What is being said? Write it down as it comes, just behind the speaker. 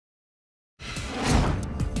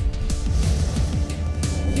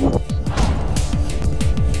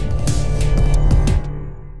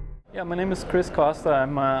Yeah, my name is Kris Costa.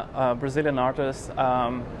 I'm a Brazilian artist. I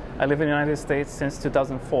live in the United States since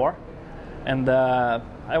 2004, and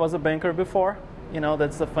I was a banker before. You know,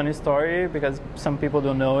 that's a funny story because some people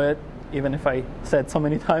don't know it, even if I said so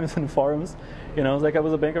many times in forums. You know, it's like I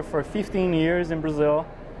was a banker for 15 years in Brazil,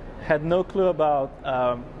 had no clue about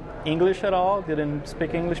English at all, didn't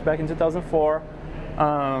speak English back in 2004.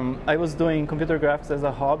 I was doing computer graphics as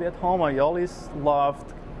a hobby at home. I always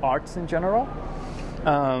loved arts in general.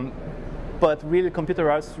 But really, computer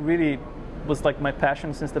arts really was like my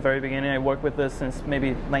passion since the very beginning. I worked with this since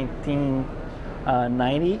maybe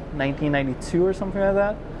 1992 or something like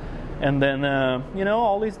that. And then, you know,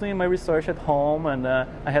 always doing my research at home, and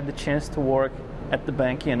I had the chance to work at the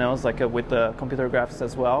bank, you know, it's like with the computer graphics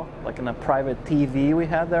as well, like in a private TV we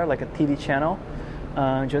had there, like a TV channel,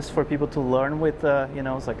 just for people to learn with, you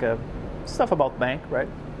know, it's like stuff about bank, right?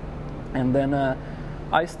 And then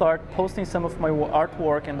I start posting some of my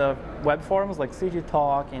artwork in the web forums like CG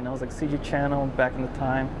Talk, you know, it's like CG Channel back in the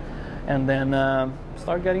time, and then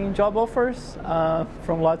start getting job offers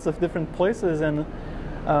from lots of different places. And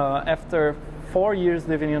after 4 years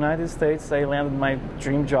living in the United States, I landed my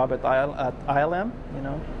dream job at ILM. You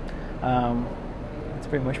know, that's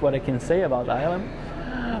pretty much what I can say about ILM.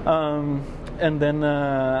 And then,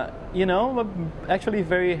 you know, I'm actually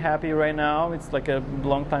very happy right now. It's like a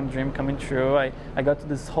long-time dream coming true. I got to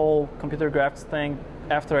this whole computer graphics thing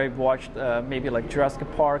after I watched maybe like Jurassic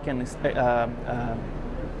Park and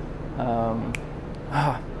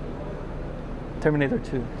Terminator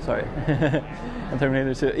 2, sorry. And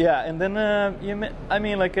Terminator 2, yeah. And then, I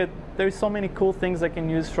mean, like, there's so many cool things I can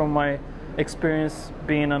use from my experience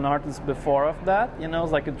being an artist before of that. You know,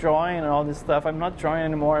 it's like a drawing and all this stuff. I'm not drawing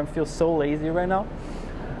anymore. I feel so lazy right now.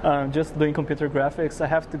 Just doing computer graphics. I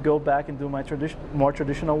have to go back and do my more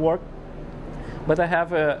traditional work. But I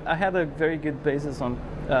had a very good basis on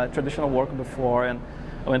traditional work before, and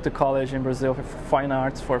I went to college in Brazil for fine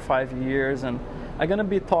arts for 5 years, and I'm gonna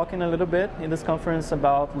be talking a little bit in this conference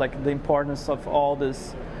about like the importance of all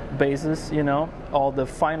this basis, you know, all the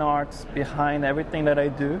fine arts behind everything that I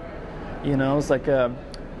do. You know, it's like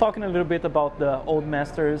talking a little bit about the old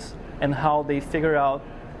masters and how they figure out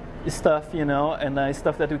stuff, you know, and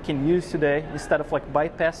stuff that we can use today instead of like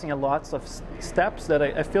bypassing a lots of steps that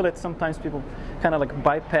I feel that sometimes people kind of like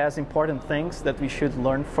bypass important things that we should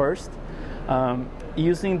learn first.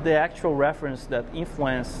 Using the actual reference that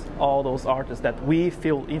influence all those artists that we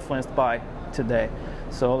feel influenced by today.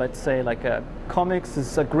 So let's say like comics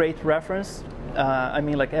is a great reference. I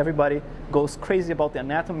mean, like everybody goes crazy about the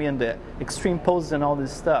anatomy and the extreme poses and all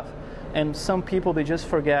this stuff. And some people, they just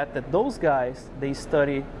forget that those guys, they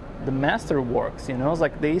study the master works, you know, it's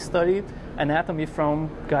like they studied anatomy from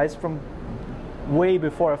guys from way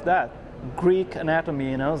before of that. Greek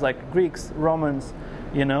anatomy, you know, it's like Greeks, Romans,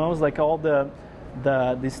 you know, it's like all the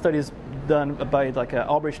studies done by like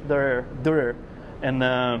Albrecht Dürer, and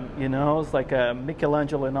you know, it's like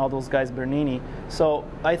Michelangelo and all those guys, Bernini. So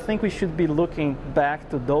I think we should be looking back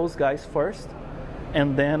to those guys first,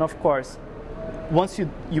 and then of course, once you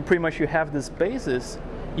pretty much you have this basis,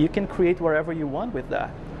 you can create wherever you want with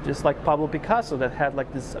that. Just like Pablo Picasso, that had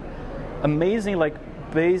like this amazing like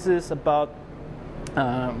basis about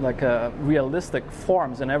like realistic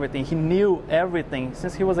forms and everything. He knew everything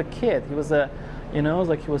since he was a kid. He was you know, it was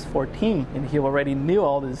like he was 14 and he already knew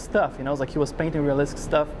all this stuff. You know, it was like he was painting realistic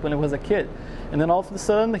stuff when he was a kid. And then all of a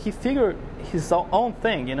sudden he figured his own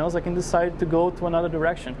thing, you know, it was like he decided to go to another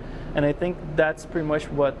direction. And I think that's pretty much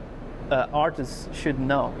what artists should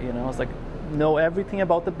know, you know, it's like know everything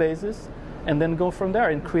about the basis and then go from there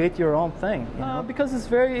and create your own thing, you know? Because it's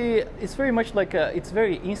very much like it's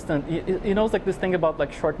very instant. You know, it's like this thing about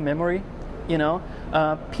like short memory, you know,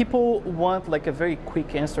 people want like a very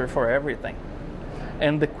quick answer for everything.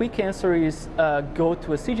 And the quick answer is go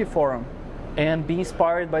to a CG forum and be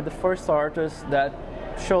inspired by the first artist that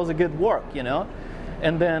shows a good work, you know?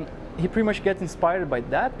 And then he pretty much gets inspired by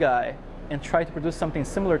that guy and try to produce something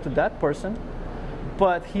similar to that person,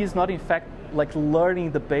 but he's not in fact like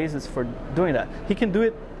learning the basis for doing that. He can do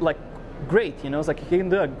it like great, you know, it's like he can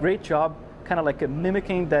do a great job kind of like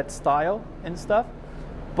mimicking that style and stuff,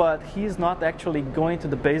 but he's not actually going to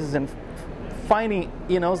the basis and finding,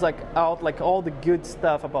 you know, it's like out like all the good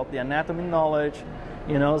stuff about the anatomy knowledge,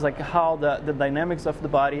 you know, it's like how the dynamics of the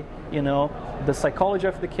body, you know, the psychology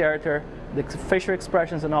of the character, the facial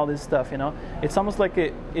expressions and all this stuff, you know. It's almost like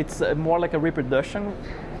it's more like a reproduction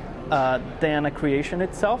than a creation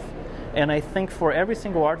itself. And I think for every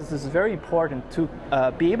single artist, it's very important to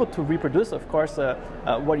be able to reproduce, of course,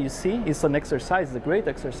 what you see. It's an exercise, it's a great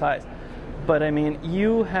exercise. But I mean,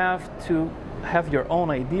 you have to have your own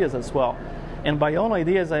ideas as well. And by own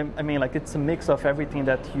ideas, I mean like it's a mix of everything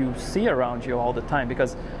that you see around you all the time,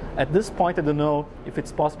 because at this point I don't know if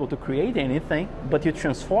it's possible to create anything, but you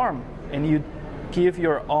transform and you give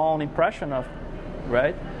your own impression of,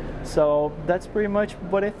 right? So that's pretty much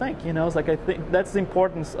what I think, you know. It's like I think that's the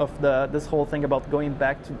importance of this whole thing about going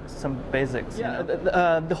back to some basics. Yeah, you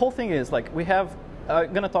know? The whole thing is like we have,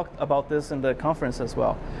 I'm gonna talk about this in the conference as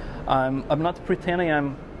well. I'm not pretending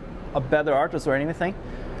I'm a better artist or anything.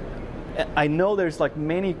 I know there's like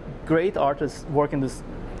many great artists work in this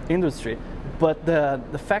industry, but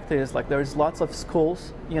the fact is like there's lots of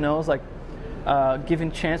schools, you know, it's like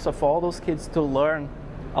giving chance of all those kids to learn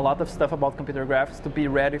a lot of stuff about computer graphics to be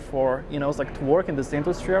ready for, you know, it's like to work in this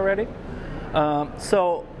industry already.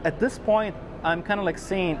 So at this point, I'm kind of like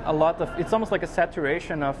seeing a lot of, it's almost like a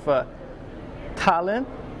saturation of talent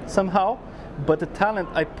somehow, but the talent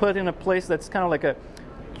I put in a place that's kind of like a,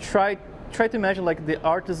 try to imagine like the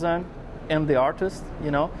artisan and the artist,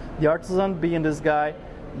 you know, the artisan being this guy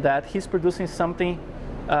that he's producing something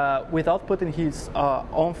without putting his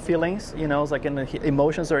own feelings, you know, like in the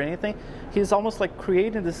emotions or anything. He's almost like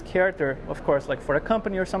creating this character, of course, like for a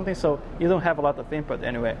company or something, so you don't have a lot of input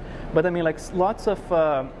anyway. But I mean, like lots of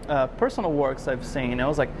personal works I've seen, you know,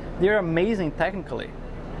 it's like they're amazing technically.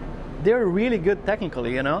 They're really good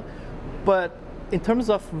technically, you know, but in terms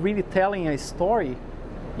of really telling a story,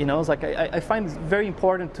 you know, it's like I find it very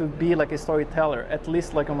important to be like a storyteller, at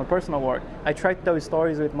least like on my personal work. I try to tell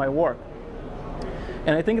stories with my work.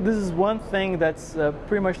 And I think this is one thing that's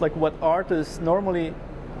pretty much like what artists normally,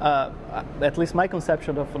 at least my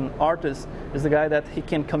conception of an artist, is the guy that he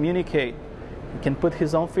can communicate. He can put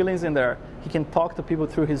his own feelings in there. He can talk to people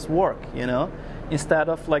through his work, you know, instead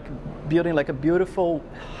of like building like a beautiful,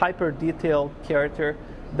 hyper detailed character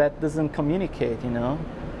that doesn't communicate, you know.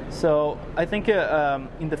 So I think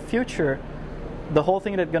in the future, the whole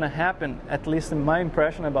thing that's going to happen, at least in my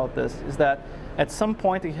impression about this, is that at some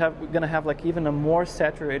point we're going to have like even a more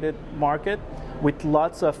saturated market with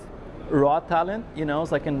lots of raw talent, you know,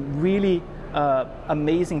 it's like and really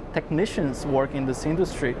amazing technicians work in this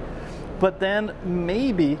industry. But then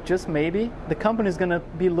maybe, just maybe, the company is going to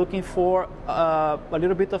be looking for a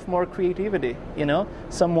little bit of more creativity, you know,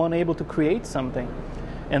 someone able to create something.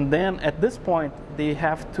 And then at this point, they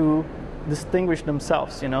have to distinguish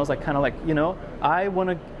themselves, you know, it's like kind of like, you know, I want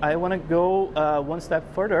to go one step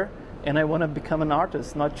further, and I want to become an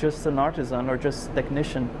artist, not just an artisan or just a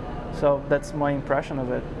technician. So that's my impression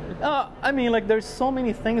of it. I mean, like there's so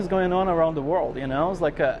many things going on around the world, you know, it's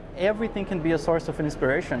like everything can be a source of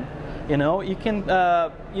inspiration. You know, you can,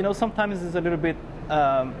 you know, sometimes it's a little bit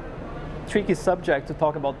tricky subject to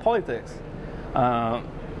talk about politics.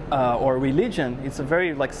 Or religion. It's a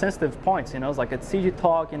very like sensitive point, you know, it's like at CG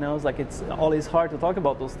Talk, you know, it's like it's always hard to talk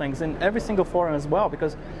about those things in every single forum as well,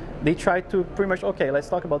 because they try to pretty much, okay, let's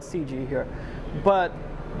talk about CG here. But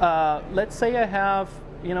let's say I have,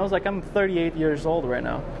 you know, it's like I'm 38 years old right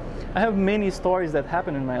now. I have many stories that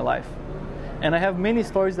happen in my life, and I have many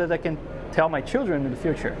stories that I can tell my children in the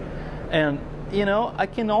future. And, you know, I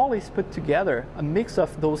can always put together a mix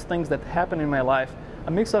of those things that happen in my life,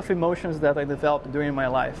 a mix of emotions that I developed during my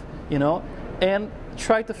life, you know, and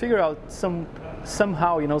try to figure out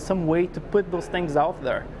somehow, you know, some way to put those things out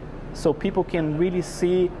there so people can really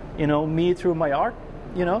see, you know, me through my art,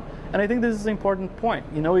 you know. And I think this is an important point.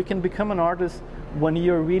 You know, you can become an artist when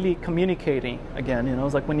you're really communicating again, you know,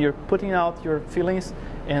 it's like when you're putting out your feelings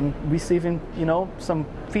and receiving, you know, some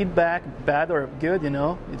feedback, bad or good, you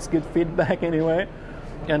know, it's good feedback anyway.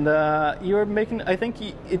 And you're making, I think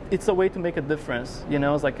it's a way to make a difference, you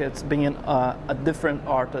know, it's like it's being a different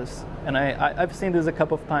artist. And I've seen this a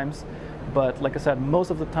couple of times, but like I said,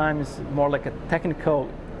 most of the time it's more like a technical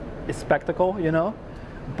spectacle, you know,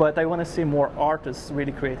 but I want to see more artists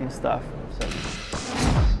really creating stuff. So.